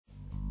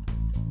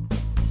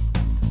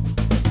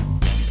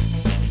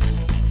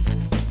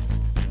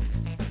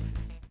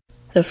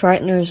The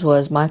Frighteners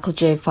was Michael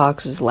J.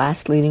 Fox's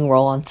last leading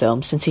role on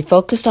film since he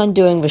focused on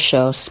doing the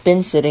show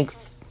Spin City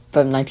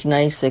from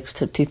 1996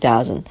 to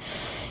 2000.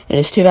 In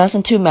his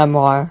 2002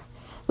 memoir,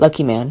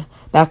 Lucky Man,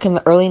 back in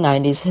the early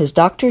 90s, his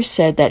doctor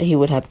said that he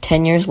would have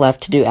 10 years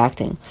left to do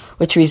acting,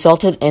 which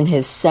resulted in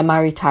his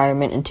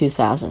semi-retirement in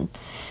 2000.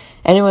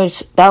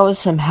 Anyways, that was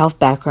some health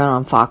background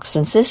on Fox,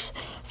 since this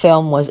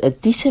film was a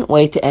decent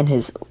way to end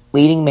his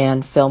leading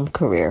man film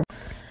career.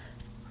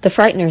 The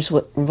Frighteners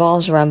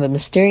revolves around the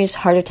mysterious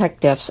heart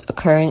attack deaths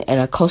occurring in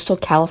a coastal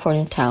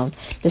California town,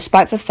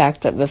 despite the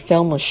fact that the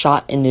film was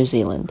shot in New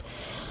Zealand.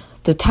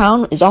 The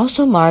town is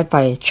also marred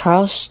by a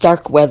Charles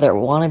Starkweather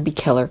wannabe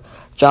killer,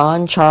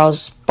 John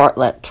Charles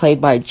Bartlett,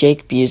 played by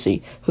Jake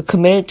Busey, who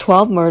committed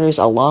 12 murders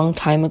a long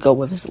time ago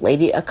with his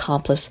lady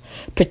accomplice,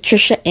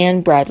 Patricia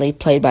Ann Bradley,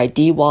 played by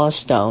Dee Wallace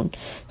Stone,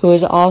 who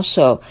is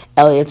also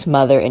Elliot's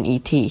mother in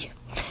E.T.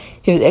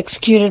 He was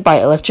executed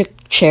by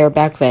electric chair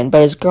back then,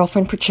 but his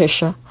girlfriend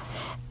Patricia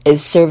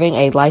is serving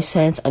a life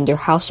sentence under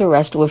house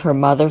arrest with her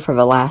mother for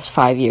the last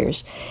 5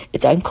 years.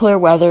 It's unclear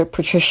whether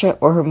Patricia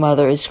or her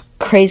mother is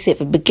crazy at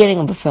the beginning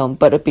of the film,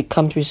 but it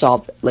becomes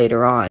resolved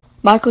later on.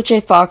 Michael J.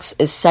 Fox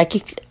is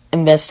psychic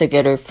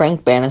investigator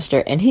Frank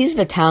Bannister, and he's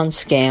the town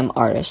scam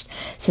artist,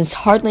 since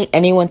hardly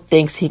anyone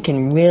thinks he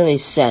can really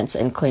sense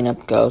and clean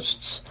up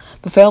ghosts.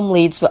 The film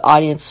leads the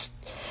audience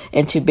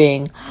into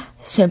being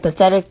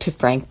sympathetic to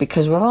Frank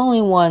because we're the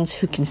only ones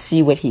who can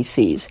see what he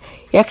sees.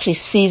 He actually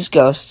sees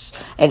ghosts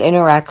and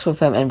interacts with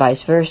them and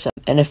vice versa,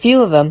 and a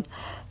few of them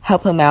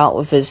help him out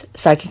with his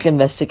psychic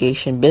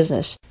investigation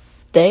business.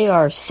 They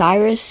are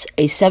Cyrus,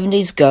 a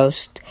 70s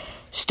ghost,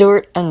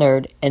 Stuart, a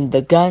nerd, and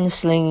the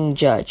gun-slinging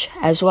judge,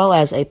 as well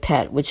as a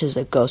pet, which is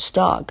a ghost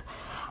dog.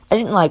 I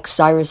didn't like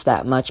Cyrus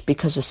that much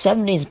because the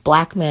 70s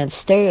black man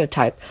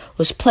stereotype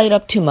was played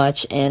up too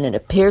much and it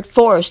appeared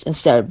forced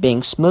instead of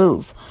being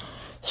smooth.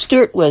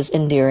 Stuart was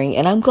endearing,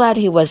 and I'm glad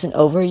he wasn't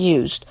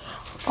overused.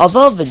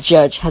 Although the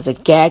judge has a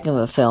gag in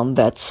the film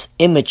that's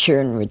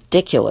immature and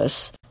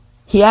ridiculous,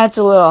 he adds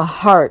a little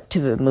heart to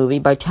the movie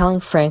by telling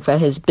Frank that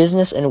his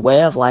business and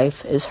way of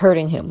life is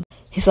hurting him.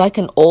 He's like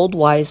an old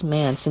wise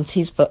man since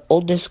he's the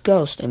oldest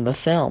ghost in the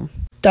film.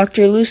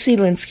 Dr. Lucy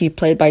Linsky,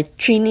 played by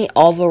Trini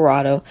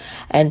Alvarado,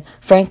 and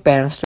Frank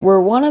Bannister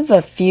were one of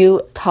the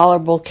few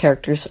tolerable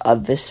characters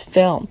of this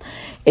film.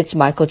 It's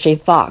Michael J.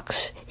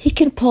 Fox. He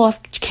can pull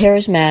off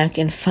charismatic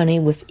and funny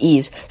with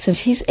ease since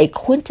he's a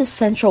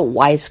quintessential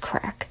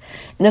wisecrack.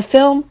 In a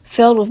film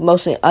filled with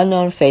mostly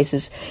unknown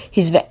faces,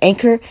 he's the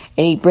anchor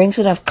and he brings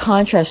enough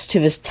contrast to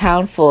this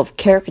town full of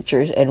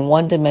caricatures and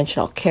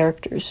one-dimensional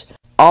characters.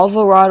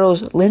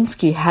 Alvarado's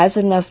Linsky has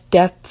enough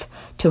depth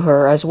to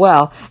her as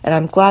well, and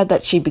I'm glad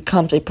that she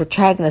becomes a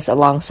protagonist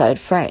alongside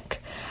Frank.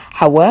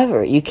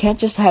 However, you can't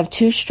just have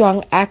two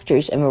strong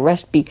actors and the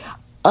rest be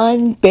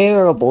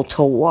unbearable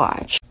to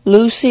watch.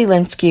 Lucy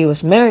Linsky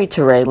was married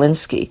to Ray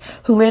Linsky,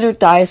 who later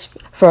dies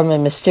from a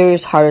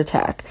mysterious heart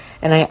attack,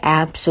 and I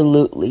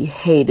absolutely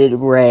hated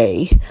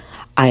Ray.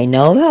 I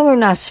know that we're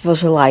not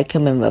supposed to like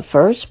him in the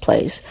first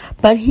place,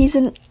 but he's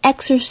an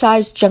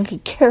exercise junkie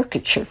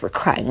caricature, for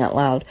crying out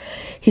loud.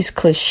 He's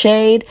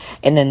cliched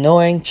and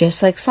annoying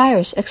just like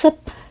Cyrus,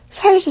 except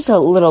Cyrus is a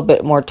little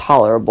bit more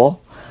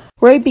tolerable.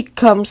 Ray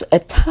becomes a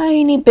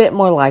tiny bit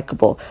more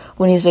likable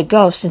when he's a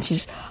ghost since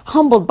he's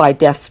humbled by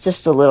death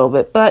just a little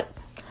bit, but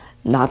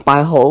not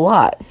by a whole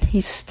lot.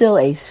 He's still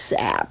a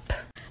sap.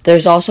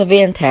 There's also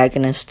the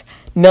antagonist,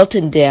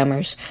 Milton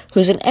Dammers,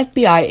 who's an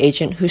FBI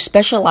agent who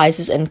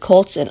specializes in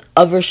cults and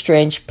other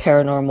strange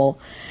paranormal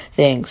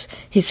things.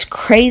 He's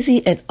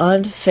crazy and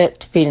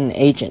unfit to be an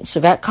agent, so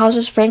that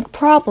causes Frank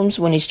problems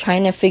when he's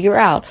trying to figure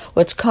out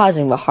what's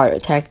causing the heart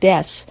attack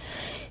deaths.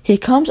 He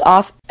comes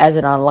off as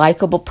an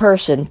unlikable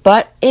person,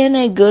 but in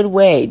a good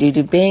way due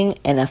to being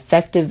an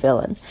effective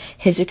villain.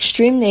 His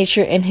extreme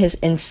nature and his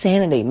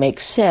insanity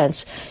make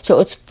sense, so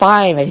it's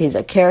fine that he's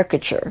a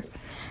caricature.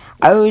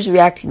 I always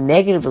react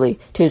negatively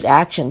to his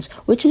actions,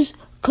 which is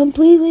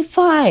completely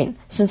fine,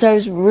 since I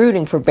was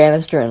rooting for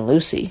Bannister and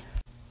Lucy.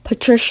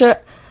 Patricia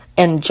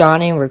and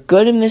Johnny were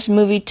good in this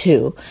movie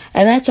too,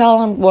 and that's all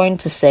I'm going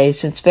to say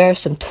since there are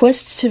some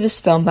twists to this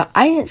film that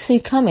I didn't see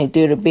coming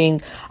due to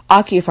being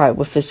occupied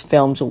with this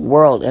film's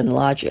world and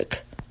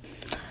logic.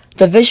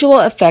 The visual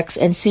effects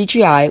and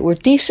CGI were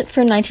decent for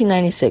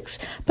 1996,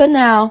 but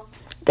now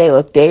they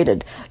look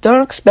dated.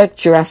 Don't expect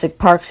Jurassic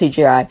Park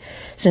CGI,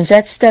 since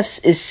that stuff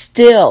is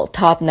still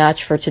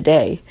top-notch for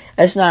today.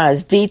 It's not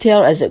as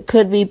detailed as it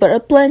could be, but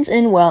it blends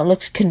in well and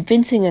looks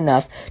convincing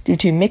enough due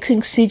to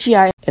mixing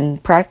CGI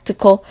and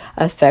practical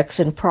effects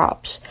and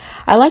props.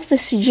 I like the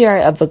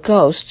CGI of the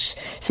ghosts,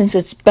 since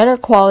it's better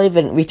quality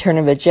than Return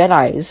of the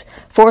Jedi's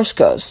Force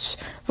Ghosts.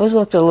 Those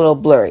looked a little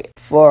blurry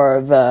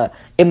for the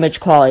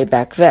image quality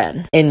back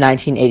then, in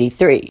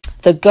 1983.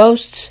 The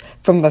ghosts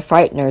from the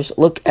Frighteners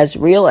look as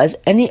real as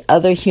any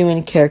other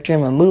human character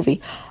in the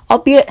movie,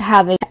 albeit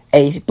having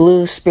a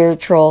blue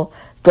spiritual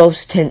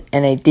ghost tint,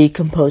 and a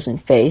decomposing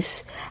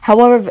face.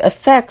 However,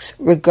 effects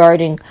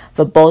regarding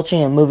the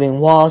bulging and moving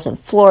walls and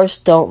floors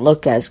don't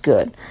look as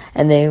good,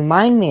 and they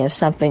remind me of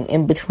something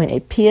in between a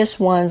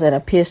PS1's and a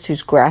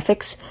PS2's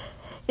graphics.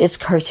 It's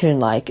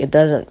cartoon-like. It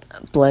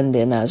doesn't blend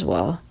in as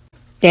well.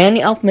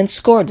 Danny Elfman's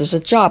score does a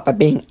job by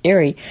being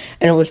eerie,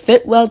 and it would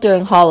fit well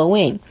during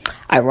Halloween.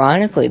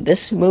 Ironically,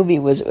 this movie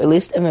was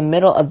released in the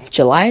middle of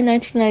July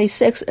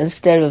 1996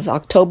 instead of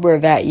October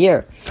of that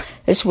year.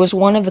 This was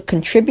one of the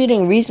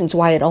contributing reasons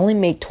why it only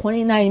made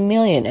 $29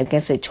 million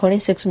against a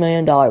 $26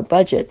 million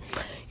budget.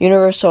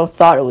 Universal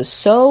thought it was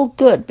so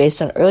good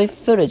based on early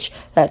footage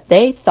that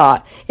they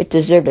thought it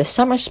deserved a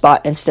summer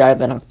spot instead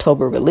of an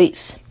October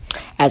release.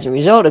 As a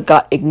result, it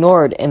got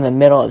ignored in the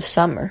middle of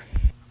summer.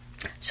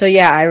 So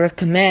yeah, I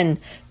recommend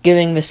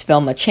giving this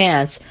film a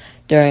chance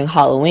during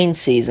Halloween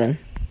season,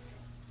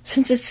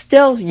 since it's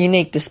still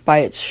unique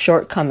despite its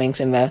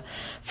shortcomings in the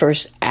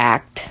first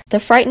act. The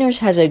Frighteners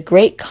has a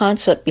great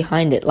concept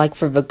behind it, like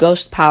for the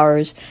ghost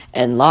powers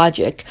and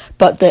logic,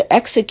 but the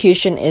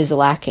execution is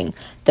lacking.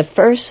 The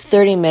first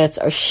 30 minutes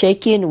are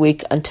shaky and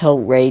weak until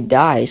Ray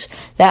dies.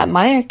 That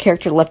minor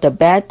character left a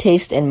bad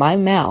taste in my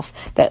mouth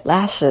that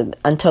lasted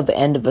until the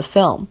end of the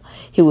film.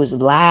 He was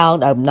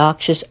loud,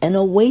 obnoxious, and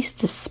a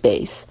waste of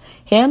space.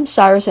 Ham,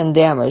 Cyrus, and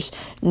Dammers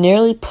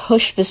nearly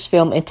pushed this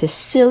film into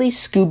silly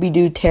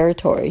Scooby-Doo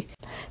territory.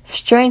 The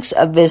strengths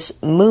of this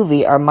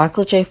movie are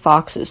Michael J.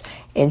 Fox's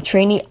and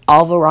Trini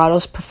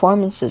Alvarado's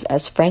performances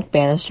as Frank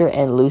Bannister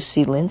and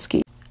Lucy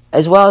Linsky,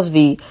 as well as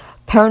the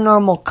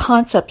paranormal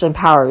concepts and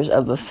powers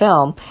of the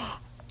film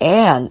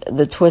and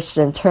the twists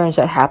and turns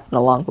that happen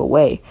along the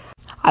way.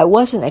 I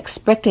wasn't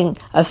expecting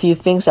a few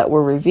things that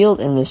were revealed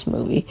in this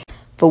movie.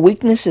 The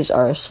weaknesses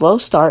are a slow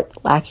start,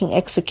 lacking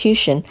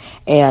execution,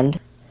 and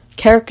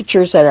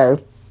caricatures that are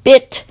a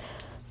bit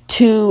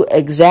too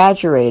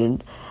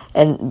exaggerated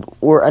and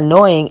were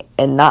annoying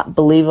and not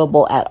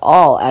believable at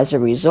all as a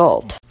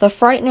result. The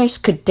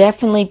Frighteners could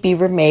definitely be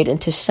remade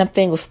into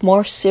something with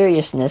more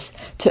seriousness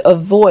to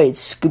avoid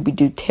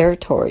Scooby-Doo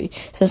territory,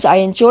 since I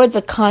enjoyed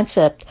the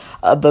concept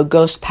of the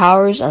ghost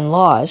powers and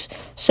laws.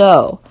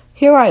 So,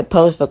 here I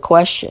pose the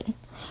question.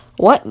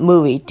 What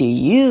movie do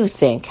you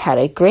think had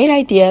a great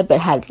idea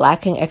but had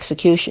lacking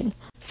execution?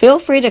 Feel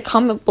free to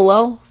comment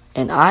below,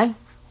 and I,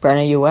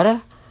 Brenna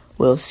Uyeda,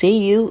 will see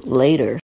you later.